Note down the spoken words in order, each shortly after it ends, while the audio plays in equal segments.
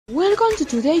Welcome to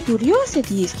Today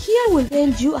Curiosities. Here we'll tell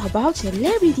you about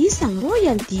celebrities and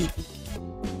royalty.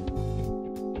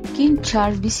 King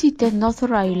Charles visited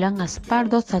Northern Ireland as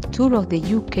part of a tour of the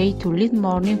UK to lead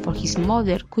mourning for his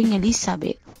mother, Queen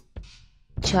Elizabeth.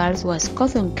 Charles was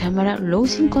caught on camera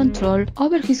losing control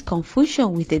over his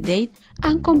confusion with the date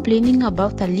and complaining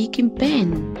about a leaking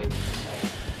pen.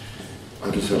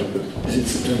 I just had to put, is it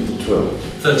September 12th?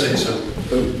 13th, sir.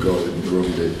 Oh God, I'm the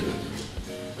wrong date.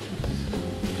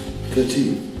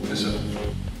 13th? Yes, sir.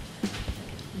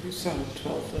 You saw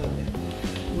 12 earlier.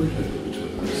 Wait a minute,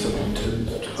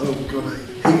 oh God, I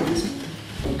hate this.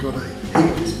 Oh God, I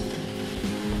hate this.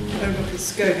 Oh look, it's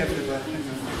going everywhere. Hang on.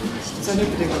 So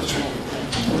nobody what's wrong.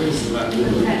 Where is the man?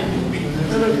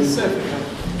 Oh look, it's everywhere.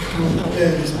 Can't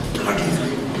bear this bloody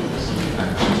thing.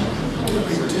 What are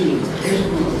they doing?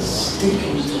 Everyone's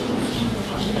stinking.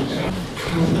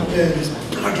 Can't bear this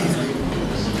bloody thing.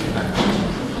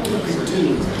 What are they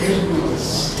doing? Everyone's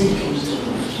stinking.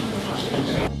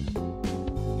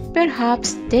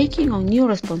 Perhaps taking on new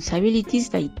responsibilities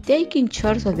by taking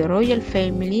charge of the royal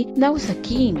family now as a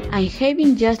king and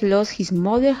having just lost his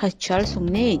mother as Charles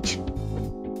on age.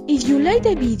 If you like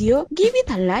the video, give it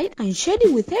a like and share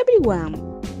it with everyone.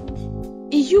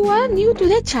 If you are new to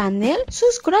the channel,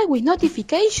 subscribe with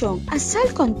notification as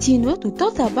I'll continue to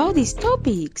talk about these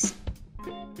topics.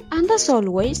 And as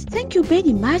always, thank you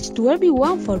very much to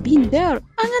everyone for being there,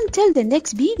 and until the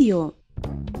next video.